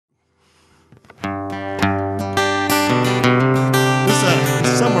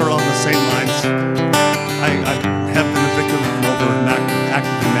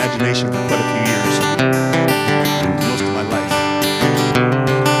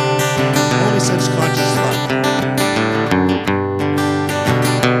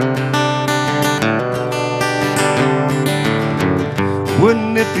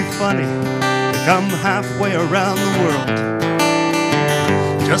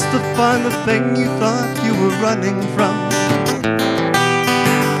just to find the thing you thought you were running from.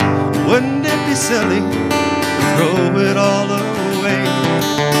 Wouldn't it be silly to throw it all away,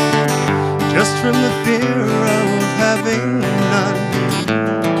 just from the fear of having none?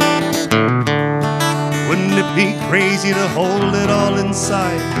 Wouldn't it be crazy to hold it all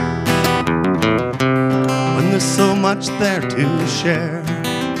inside when there's so much there to share?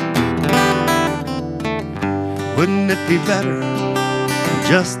 Wouldn't it be better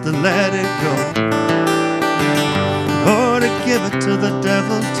just to let it go, or to give it to the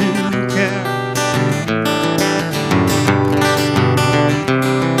devil to care?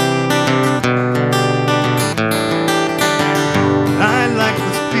 I like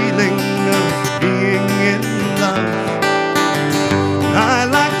the feeling of being in love. I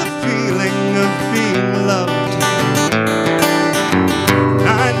like the feeling of being loved.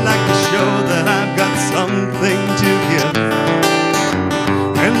 I'd like to show that I've got something to give,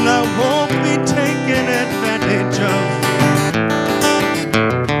 and I won't be taken advantage of.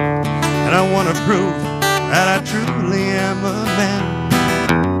 And I want to prove that I truly am a man.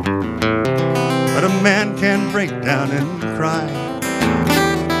 But a man can break down and cry.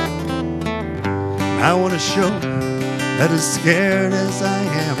 I want to show that as scared as I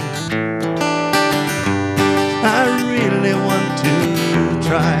am, I really want to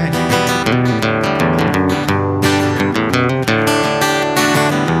try.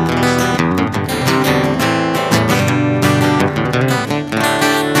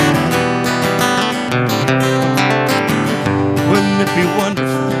 Wouldn't it be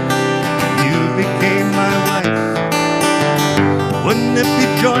wonderful if you became my wife? Wouldn't it be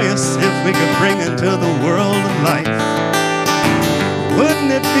joyous if we could bring into the world of life?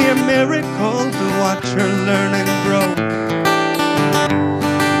 Wouldn't it be a miracle to watch her learn and grow?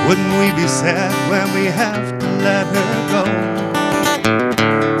 Wouldn't we be sad when we have to let her go?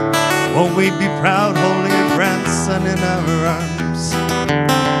 Won't we be proud holding a grandson in our arms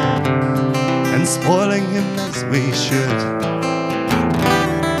and spoiling him as we should?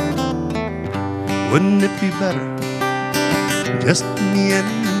 Wouldn't it be better, just me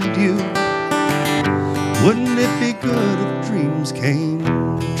and you? Wouldn't it be good if dreams came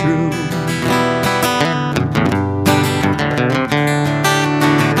true?